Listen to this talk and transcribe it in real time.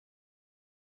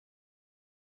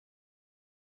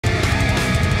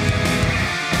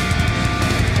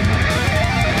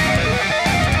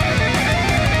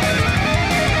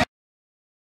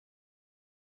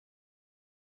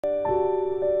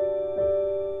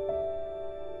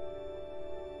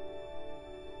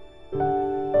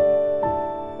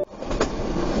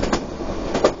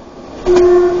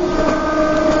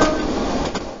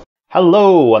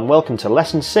Hello and welcome to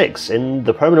Lesson 6 in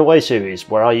the Permanent Way series,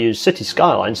 where I use city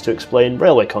skylines to explain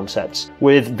railway concepts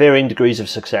with varying degrees of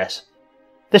success.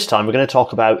 This time we're going to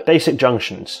talk about basic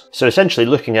junctions, so essentially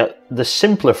looking at the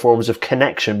simpler forms of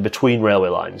connection between railway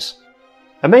lines.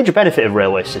 A major benefit of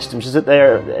railway systems is that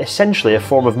they're essentially a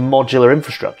form of modular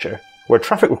infrastructure. Where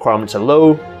traffic requirements are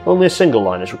low, only a single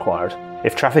line is required.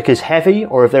 If traffic is heavy,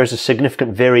 or if there's a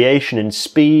significant variation in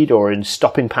speed or in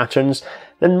stopping patterns,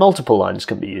 then multiple lines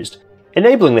can be used.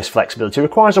 Enabling this flexibility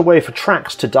requires a way for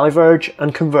tracks to diverge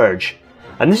and converge,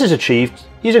 and this is achieved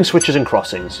using switches and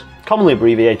crossings, commonly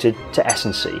abbreviated to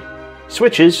S&C.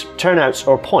 Switches, turnouts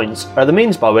or points are the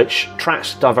means by which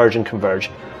tracks diverge and converge,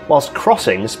 whilst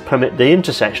crossings permit the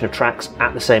intersection of tracks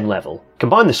at the same level.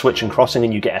 Combine the switch and crossing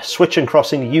and you get a switch and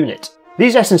crossing unit.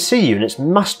 These S&C units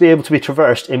must be able to be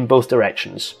traversed in both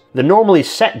directions. The normally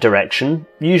set direction,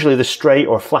 usually the straight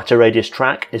or flatter radius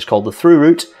track, is called the through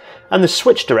route, and the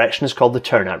switch direction is called the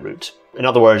turnout route. In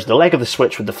other words, the leg of the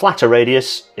switch with the flatter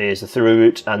radius is the through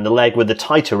route, and the leg with the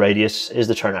tighter radius is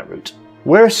the turnout route.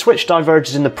 Where a switch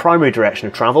diverges in the primary direction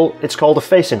of travel, it's called a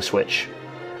facing switch.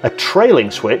 A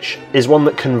trailing switch is one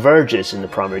that converges in the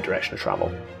primary direction of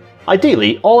travel.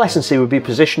 Ideally, all S&C would be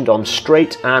positioned on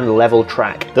straight and level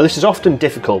track, though this is often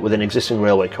difficult within existing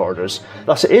railway corridors,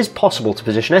 thus it is possible to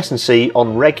position S&C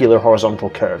on regular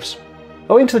horizontal curves.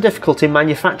 Owing to the difficulty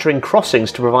manufacturing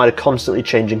crossings to provide a constantly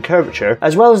changing curvature,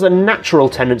 as well as the natural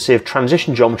tendency of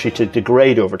transition geometry to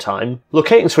degrade over time,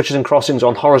 locating switches and crossings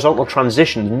on horizontal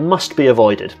transitions must be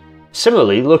avoided.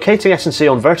 Similarly, locating S&C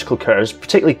on vertical curves,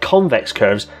 particularly convex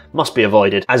curves, must be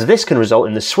avoided, as this can result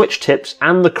in the switch tips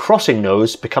and the crossing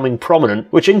nose becoming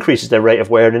prominent, which increases their rate of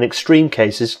wear and in extreme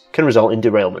cases can result in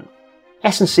derailment.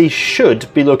 S&C should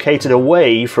be located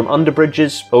away from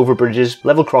underbridges, overbridges,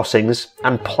 level crossings,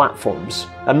 and platforms.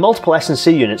 And multiple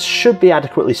S&C units should be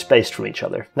adequately spaced from each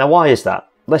other. Now why is that?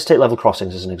 Let's take level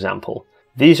crossings as an example.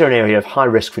 These are an area of high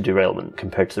risk for derailment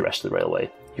compared to the rest of the railway.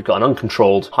 You've got an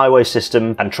uncontrolled highway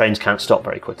system and trains can't stop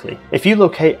very quickly. If you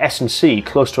locate S&C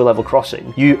close to a level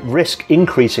crossing, you risk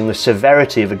increasing the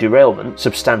severity of a derailment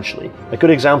substantially. A good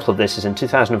example of this is in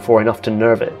 2004 in Upton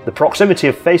Nervit. The proximity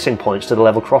of facing points to the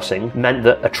level crossing meant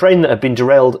that a train that had been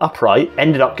derailed upright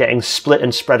ended up getting split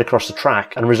and spread across the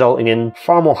track and resulting in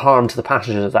far more harm to the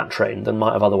passengers of that train than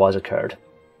might have otherwise occurred.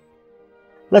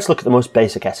 Let's look at the most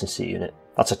basic S&C unit.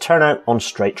 That's a turnout on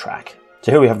straight track.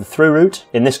 So here we have the through route,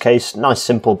 in this case nice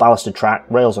simple ballasted track,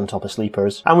 rails on top of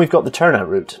sleepers, and we've got the turnout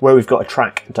route where we've got a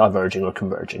track diverging or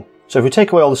converging. So if we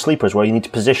take away all the sleepers where you need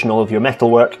to position all of your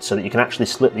metalwork so that you can actually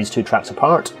split these two tracks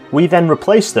apart, we then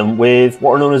replace them with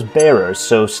what are known as bearers.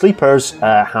 So sleepers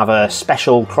have a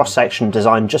special cross-section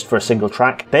designed just for a single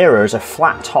track. Bearers are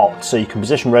flat topped so you can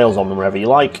position rails on them wherever you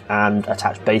like and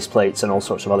attach base plates and all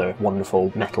sorts of other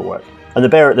wonderful metalwork. And the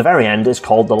bearer at the very end is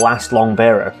called the last long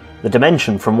bearer. The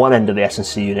dimension from one end of the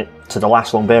S&C unit to the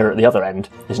last long bearer at the other end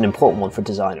is an important one for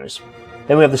designers.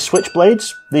 Then we have the switch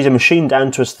blades. These are machined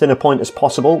down to as thin a point as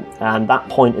possible, and that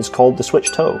point is called the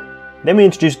switch toe. Then we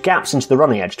introduce gaps into the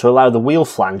running edge to allow the wheel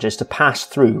flanges to pass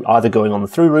through, either going on the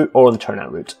through route or the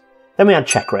turnout route. Then we add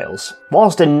check rails.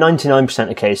 Whilst in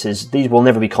 99% of cases these will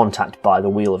never be contacted by the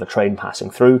wheel of a train passing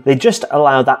through, they just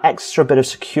allow that extra bit of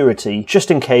security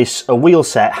just in case a wheel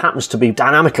set happens to be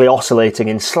dynamically oscillating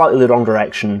in slightly the wrong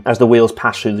direction as the wheels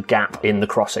pass through the gap in the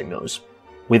crossing nose.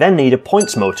 We then need a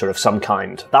points motor of some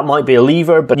kind. That might be a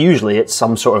lever, but usually it's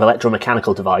some sort of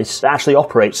electromechanical device that actually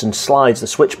operates and slides the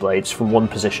switch blades from one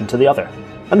position to the other.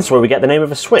 And that's where we get the name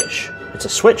of a switch. It's a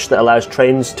switch that allows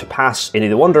trains to pass in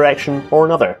either one direction or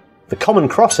another. The common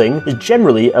crossing is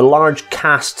generally a large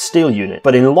cast steel unit,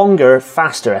 but in longer,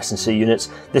 faster S&C units,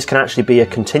 this can actually be a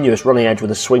continuous running edge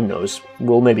with a swing nose.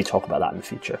 We'll maybe talk about that in the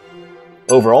future.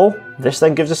 Overall, this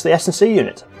then gives us the S&C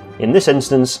unit. In this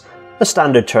instance, a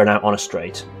standard turnout on a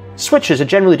straight. Switches are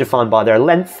generally defined by their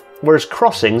length, whereas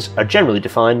crossings are generally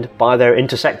defined by their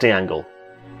intersecting angle.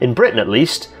 In Britain at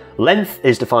least, length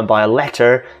is defined by a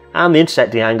letter, and the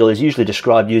intersecting angle is usually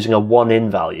described using a 1 in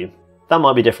value. That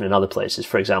might be different in other places.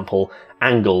 For example,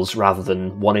 angles rather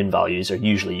than 1 in values are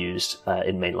usually used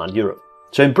in mainland Europe.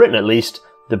 So in Britain at least,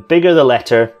 the bigger the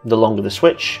letter, the longer the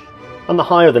switch, and the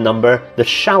higher the number, the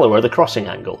shallower the crossing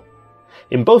angle.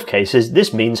 In both cases,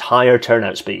 this means higher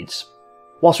turnout speeds.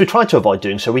 Whilst we try to avoid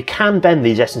doing so, we can bend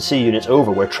these S&C units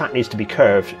over where track needs to be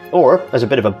curved, or, as a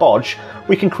bit of a bodge,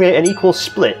 we can create an equal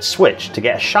split switch to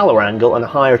get a shallower angle and a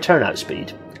higher turnout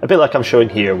speed, a bit like I'm showing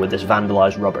here with this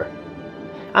vandalised rubber.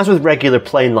 As with regular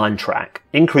plain line track,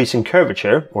 increasing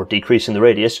curvature, or decreasing the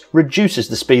radius, reduces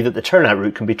the speed that the turnout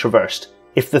route can be traversed.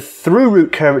 If the through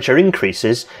route curvature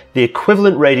increases, the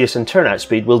equivalent radius and turnout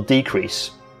speed will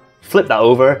decrease. Flip that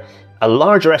over, A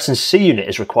larger S&C unit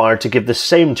is required to give the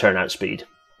same turnout speed.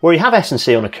 Where you have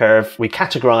S&C on a curve, we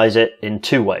categorise it in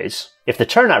two ways. If the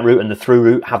turnout route and the through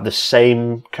route have the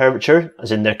same curvature,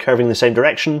 as in they're curving the same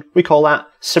direction, we call that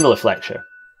similar flexure.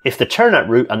 If the turnout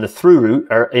route and the through route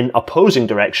are in opposing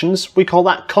directions, we call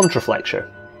that contraflexure.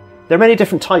 There are many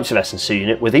different types of S&C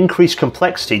unit, with increased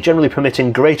complexity generally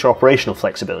permitting greater operational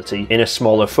flexibility in a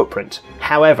smaller footprint.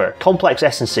 However, complex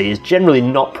S&C is generally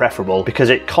not preferable because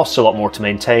it costs a lot more to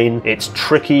maintain, it's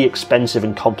tricky, expensive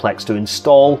and complex to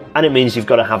install, and it means you've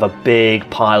got to have a big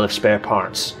pile of spare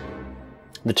parts.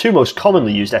 The two most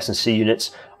commonly used S&C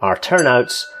units are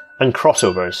turnouts and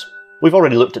crossovers. We've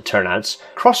already looked at turnouts.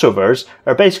 Crossovers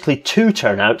are basically two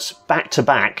turnouts back to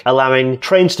back, allowing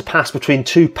trains to pass between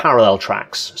two parallel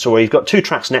tracks. So where you've got two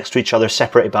tracks next to each other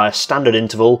separated by a standard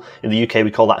interval, in the UK we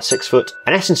call that 6 foot.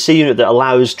 An S&C unit that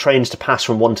allows trains to pass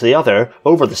from one to the other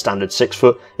over the standard 6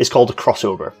 foot is called a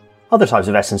crossover. Other types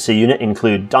of S&C unit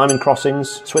include diamond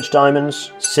crossings, switch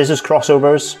diamonds, scissors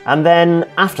crossovers, and then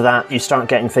after that you start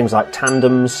getting things like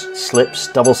tandems, slips,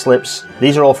 double slips.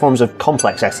 These are all forms of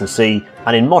complex S&C,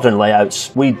 and in modern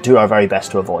layouts we do our very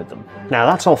best to avoid them. Now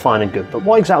that's all fine and good, but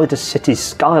what exactly does City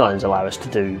Skylines allow us to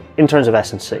do in terms of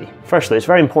S&C? Firstly, it's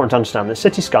very important to understand that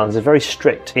City Skylines is very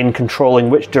strict in controlling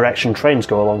which direction trains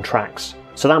go along tracks.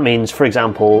 So that means, for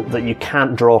example, that you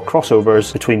can't draw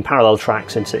crossovers between parallel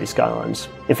tracks in City Skylines.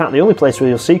 In fact, the only place where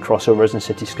you'll see crossovers in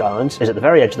City Skylines is at the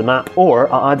very edge of the map or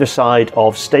at either side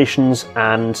of stations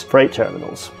and freight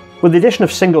terminals. With the addition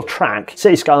of single track,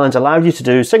 City Skylines allowed you to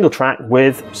do single track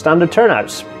with standard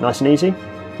turnouts. Nice and easy.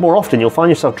 More often you'll find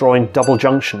yourself drawing double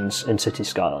junctions in City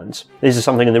Skylines. These are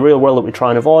something in the real world that we try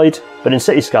and avoid, but in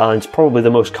City Skylines probably the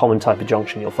most common type of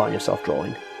junction you'll find yourself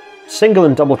drawing. Single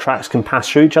and double tracks can pass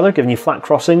through each other, giving you flat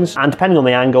crossings, and depending on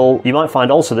the angle, you might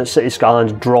find also that City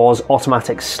Skylines draws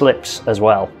automatic slips as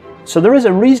well. So there is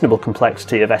a reasonable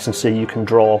complexity of S&C you can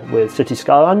draw with City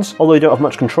Skylines, although you don't have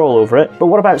much control over it. But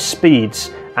what about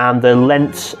speeds and the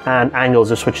lengths and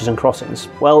angles of switches and crossings?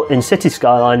 Well, in City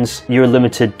Skylines, you're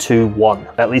limited to one,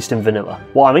 at least in vanilla.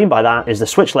 What I mean by that is the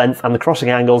switch length and the crossing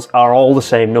angles are all the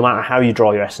same no matter how you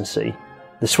draw your S&C.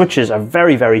 The switches are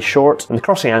very, very short, and the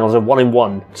crossing angles are 1 in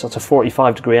 1, so it's a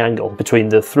 45-degree angle between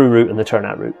the through route and the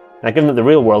turnout route. Now, given that the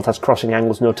real world has crossing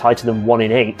angles no tighter than 1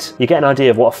 in 8, you get an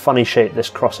idea of what a funny shape this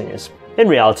crossing is. In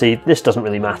reality, this doesn't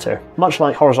really matter. Much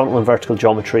like horizontal and vertical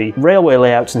geometry, railway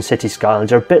layouts in City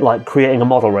Skylines are a bit like creating a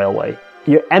model railway.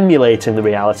 You're emulating the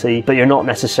reality, but you're not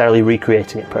necessarily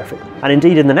recreating it perfectly. And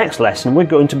indeed, in the next lesson, we're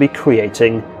going to be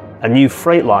creating a new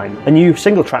freight line, a new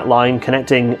single track line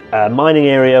connecting a mining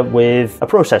area with a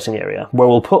processing area, where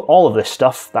we'll put all of this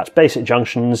stuff, that's basic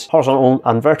junctions, horizontal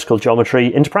and vertical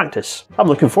geometry, into practice. I'm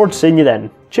looking forward to seeing you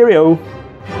then. Cheerio!